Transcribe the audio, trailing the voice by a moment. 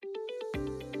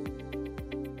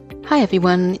Hi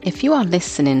everyone, if you are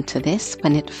listening to this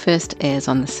when it first airs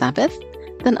on the Sabbath,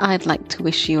 then I'd like to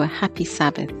wish you a happy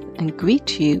Sabbath and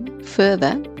greet you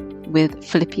further with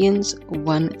Philippians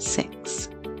 1:6,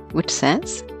 which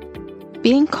says,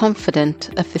 "Being confident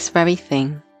of this very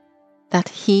thing, that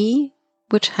he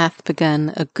which hath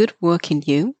begun a good work in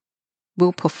you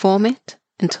will perform it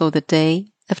until the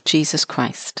day of Jesus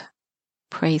Christ."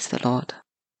 Praise the Lord.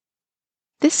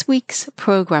 This week's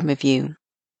program review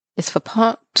is for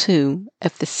part 2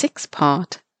 of the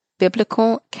 6-part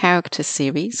biblical character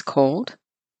series called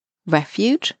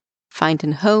Refuge,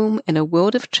 Finding Home in a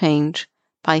World of Change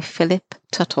by Philip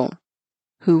Tuttle,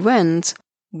 who runs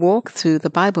Walk Through the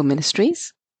Bible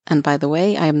Ministries. And by the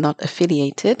way, I am not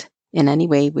affiliated in any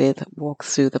way with Walk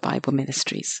Through the Bible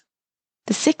Ministries.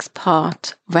 The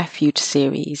 6-part Refuge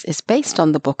series is based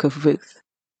on the book of Ruth.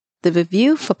 The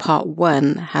review for part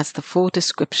 1 has the full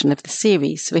description of the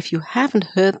series, so if you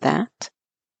haven't heard that,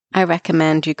 I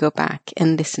recommend you go back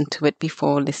and listen to it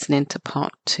before listening to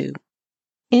part 2.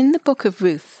 In the book of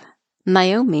Ruth,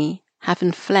 Naomi,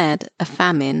 having fled a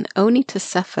famine only to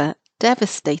suffer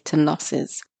devastating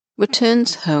losses,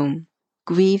 returns home,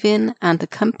 grieving and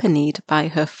accompanied by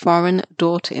her foreign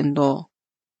daughter-in-law.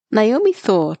 Naomi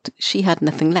thought she had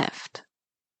nothing left,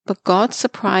 but God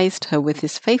surprised her with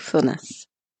his faithfulness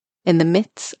in the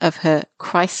midst of her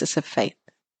crisis of faith.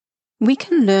 We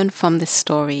can learn from this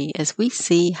story as we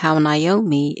see how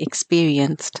Naomi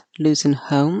experienced losing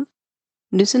home,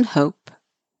 losing hope,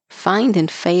 finding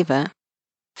favor,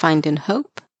 finding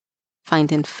hope,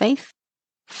 finding faith,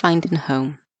 finding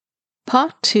home.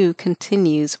 Part 2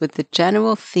 continues with the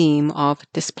general theme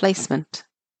of displacement.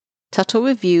 Tuttle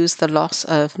reviews the loss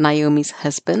of Naomi's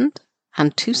husband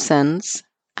and 2 sons,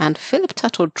 and Philip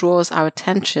Tuttle draws our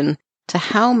attention to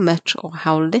how much or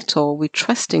how little we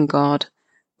trust in God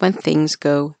when things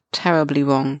go terribly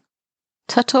wrong.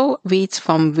 Tuttle reads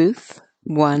from Ruth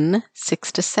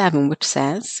 1:6-7, which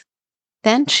says,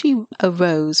 "Then she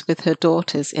arose with her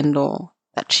daughters-in-law,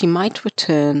 that she might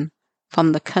return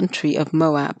from the country of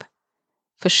Moab.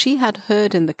 For she had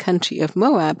heard in the country of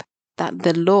Moab that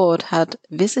the Lord had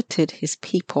visited his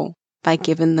people by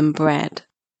giving them bread.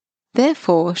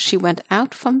 Therefore she went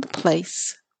out from the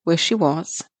place where she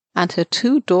was, and her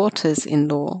 2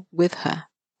 daughters-in-law with her,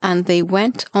 and they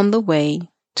went on the way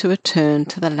to return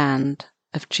to the land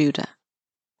of Judah."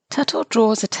 Tuttle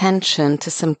draws attention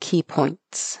to some key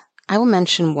points. I will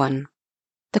mention one.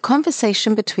 The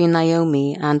conversation between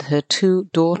Naomi and her 2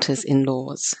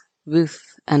 daughters-in-laws, Ruth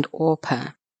and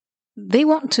Orpah. They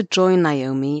want to join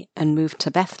Naomi and move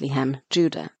to Bethlehem,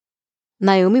 Judah.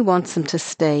 Naomi wants them to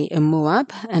stay in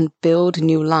Moab and build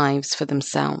new lives for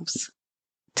themselves.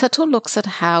 Tuttle looks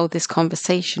at how this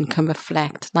conversation can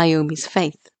reflect Naomi's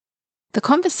faith. The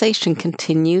conversation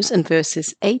continues in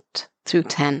verses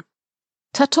 8-10.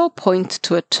 Tuttle points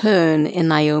to a turn in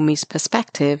Naomi's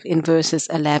perspective in verses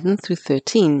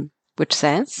 11-13, which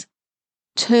says,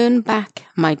 "Turn back,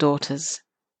 my daughters,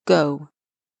 go,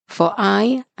 for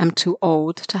I am too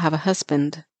old to have a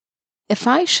husband. If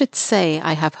I should say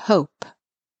I have hope,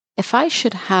 if I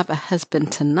should have a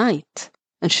husband tonight,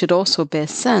 and should also bear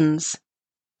sons,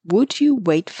 would you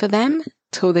wait for them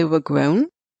till they were grown?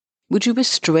 Would you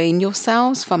restrain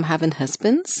yourselves from having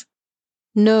husbands?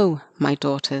 No, my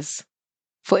daughters,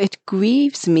 for it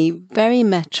grieves me very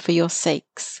much for your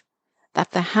sakes,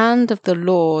 that the hand of the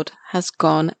Lord has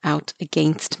gone out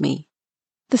against me."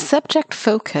 The subject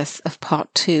focus of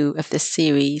part 2 of this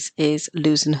series is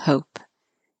losing hope,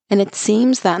 and it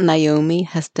seems that Naomi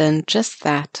has done just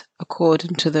that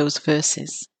according to those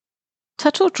verses.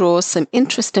 Tuttle draws some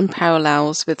interesting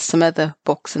parallels with some other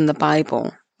books in the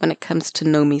Bible when it comes to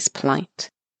Naomi's plight.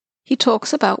 He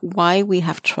talks about why we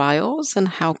have trials and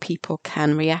how people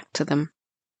can react to them.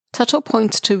 Tuttle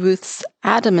points to Ruth's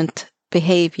adamant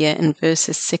behavior in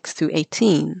verses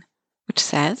 6-18, which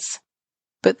says,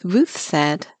 "But Ruth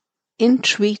said,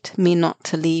 Entreat me not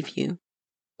to leave you,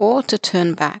 or to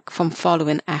turn back from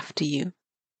following after you.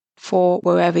 For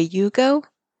wherever you go,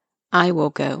 I will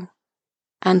go,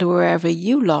 and wherever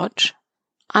you lodge,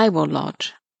 I will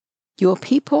lodge. Your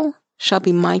people shall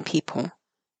be my people,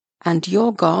 and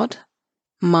your God,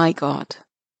 my God.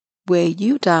 Where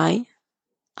you die,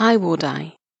 I will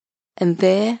die, and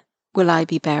there will I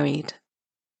be buried.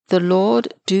 The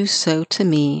Lord do so to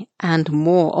me, and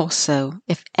more also,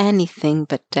 if anything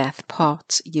but death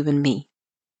parts you and me."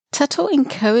 Tuttle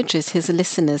encourages his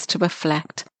listeners to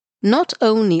reflect not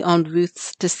only on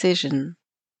Ruth's decision,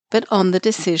 but on the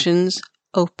decisions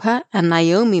Orpah and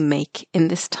Naomi make in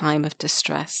this time of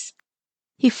distress.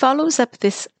 He follows up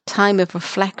this time of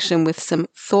reflection with some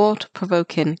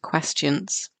thought-provoking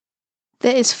questions.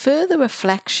 There is further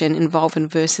reflection involved in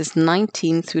verses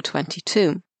 19 through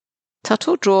 22.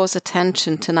 Tuttle draws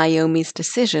attention to Naomi's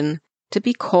decision to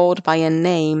be called by a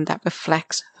name that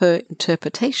reflects her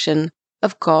interpretation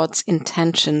of God's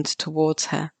intentions towards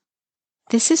her.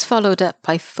 This is followed up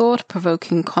by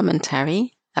thought-provoking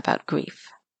commentary about grief.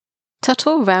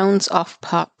 Tuttle rounds off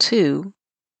part 2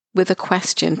 with a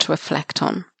question to reflect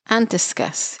on and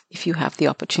discuss if you have the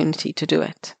opportunity to do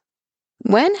it.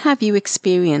 When have you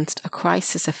experienced a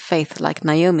crisis of faith like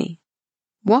Naomi?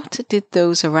 What did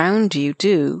those around you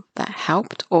do that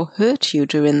helped or hurt you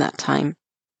during that time?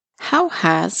 How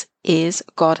is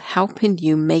God helping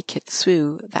you make it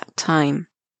through that time?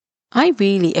 I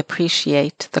really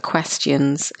appreciate the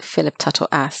questions Philip Tuttle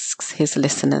asks his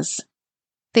listeners.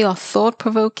 They are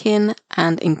thought-provoking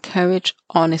and encourage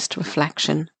honest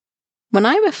reflection. When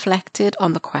I reflected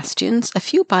on the questions, a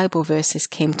few Bible verses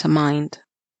came to mind.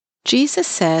 Jesus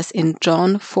says in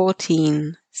John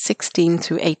 14:16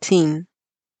 through 18,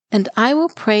 "And I will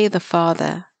pray the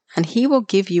Father, and he will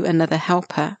give you another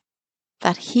helper,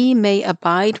 that he may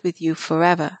abide with you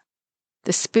forever,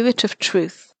 the Spirit of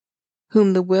truth,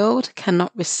 whom the world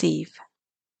cannot receive,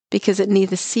 because it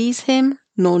neither sees him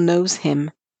nor knows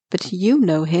him, but you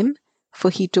know him,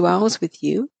 for he dwells with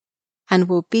you and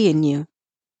will be in you.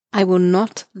 I will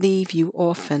not leave you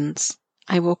orphans,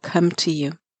 I will come to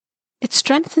you." It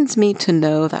strengthens me to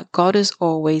know that God is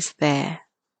always there,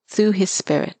 through his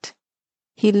Spirit.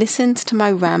 He listens to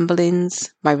my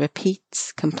ramblings, my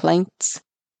repeats, complaints,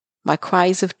 my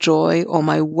cries of joy, or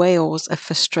my wails of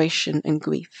frustration and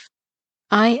grief.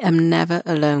 I am never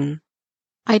alone.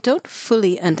 I don't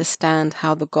fully understand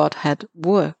how the Godhead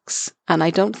works, and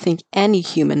I don't think any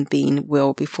human being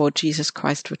will before Jesus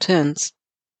Christ returns.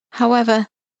 However,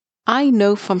 I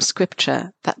know from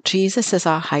Scripture that Jesus is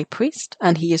our high priest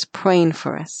and he is praying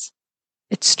for us.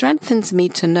 It strengthens me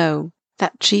to know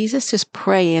that Jesus is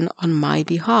praying on my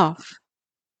behalf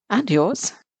and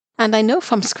yours. And I know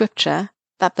from Scripture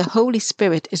that the Holy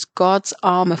Spirit is God's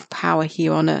arm of power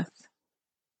here on earth.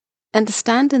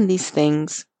 Understanding these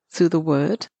things through the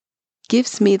Word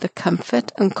gives me the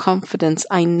comfort and confidence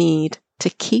I need to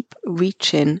keep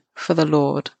reaching for the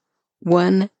Lord,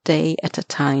 one day at a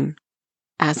time.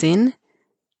 As in,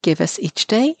 give us each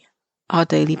day our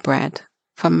daily bread,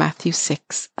 from Matthew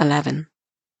 6:11.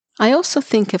 I also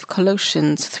think of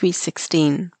Colossians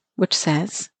 3:16, which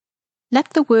says,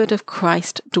 "Let the word of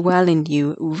Christ dwell in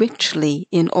you richly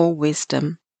in all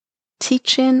wisdom,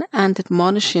 teaching and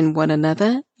admonishing one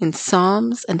another in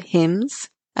psalms and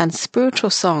hymns and spiritual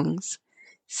songs,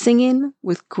 singing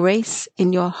with grace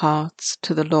in your hearts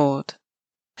to the Lord."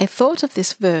 I thought of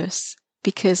this verse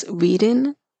because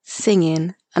reading,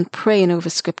 singing, and praying over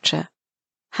Scripture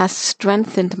has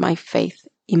strengthened my faith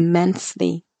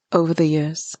immensely over the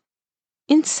years.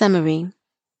 In summary,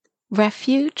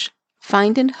 Refuge,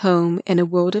 Finding Home in a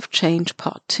World of Change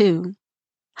Part 2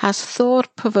 has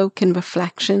thought-provoking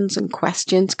reflections and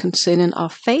questions concerning our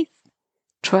faith,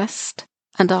 trust,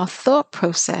 and our thought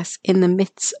process in the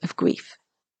midst of grief.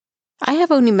 I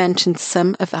have only mentioned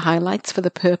some of the highlights for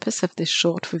the purpose of this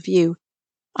short review.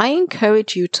 I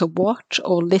encourage you to watch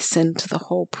or listen to the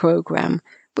whole program,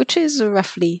 which is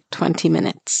roughly 20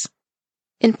 minutes.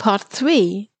 In part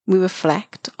 3, we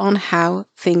reflect on how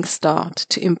things start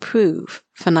to improve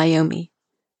for Naomi.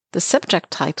 The subject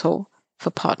title for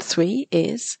part 3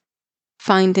 is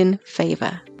Finding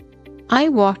Favor. I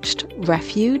watched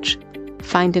Refuge,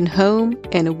 Finding Home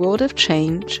in a World of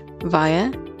Change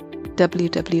via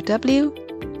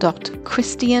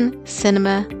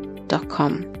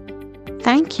www.christiancinema.com.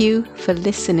 Thank you for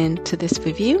listening to this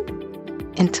review.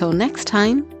 Until next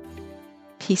time,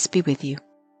 peace be with you.